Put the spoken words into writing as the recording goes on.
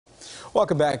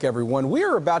Welcome back, everyone. We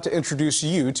are about to introduce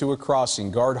you to a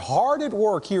crossing guard hard at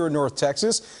work here in North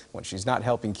Texas. When she's not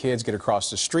helping kids get across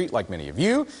the street like many of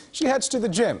you, she heads to the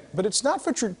gym. But it's not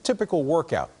for your typical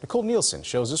workout. Nicole Nielsen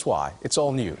shows us why. It's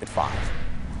all new at 5.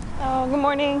 Oh, good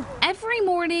morning. Every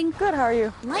morning, Good, how are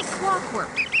you? like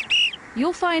clockwork,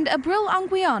 you'll find Abril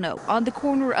Anguiano on the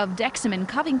corner of Dexham and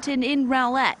Covington in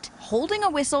Rowlett, holding a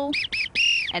whistle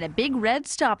and a big red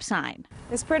stop sign.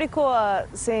 It's pretty cool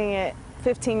seeing it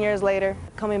 15 years later,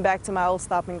 coming back to my old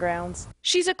stomping grounds.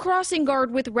 She's a crossing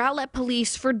guard with Rowlett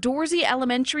Police for Dorsey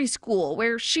Elementary School,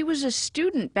 where she was a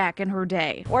student back in her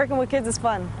day. Working with kids is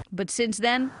fun. But since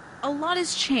then, a lot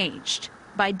has changed.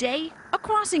 By day, a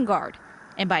crossing guard.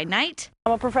 And by night,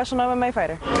 I'm a professional MMA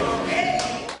fighter.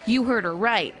 you heard her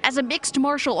right. As a mixed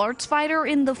martial arts fighter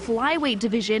in the flyweight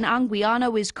division,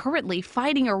 Anguiano is currently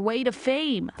fighting her way to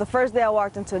fame. The first day I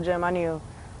walked into the gym, I knew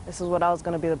this is what I was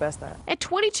going to be the best at. At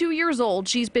 22 years old,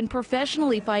 she's been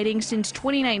professionally fighting since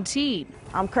 2019.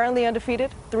 I'm currently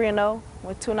undefeated, 3-0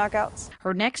 with 2 knockouts.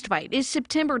 Her next fight is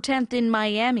September 10th in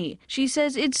Miami. She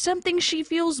says it's something she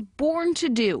feels born to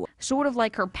do, sort of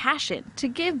like her passion to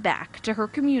give back to her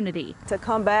community. To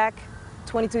come back,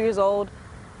 22 years old,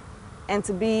 and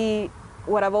to be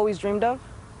what I've always dreamed of,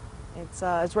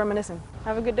 it's reminiscent.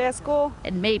 Have a good day at school.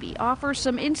 And maybe offer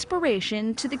some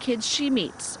inspiration to the kids she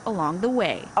meets along the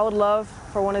way. I would love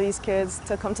for one of these kids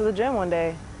to come to the gym one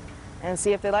day and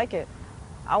see if they like it.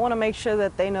 I want to make sure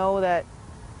that they know that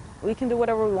we can do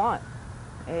whatever we want.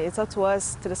 It's up to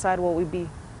us to decide what we be.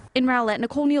 In Rowlett,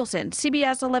 Nicole Nielsen,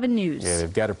 CBS 11 News. Yeah,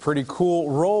 they've got a pretty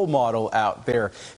cool role model out there.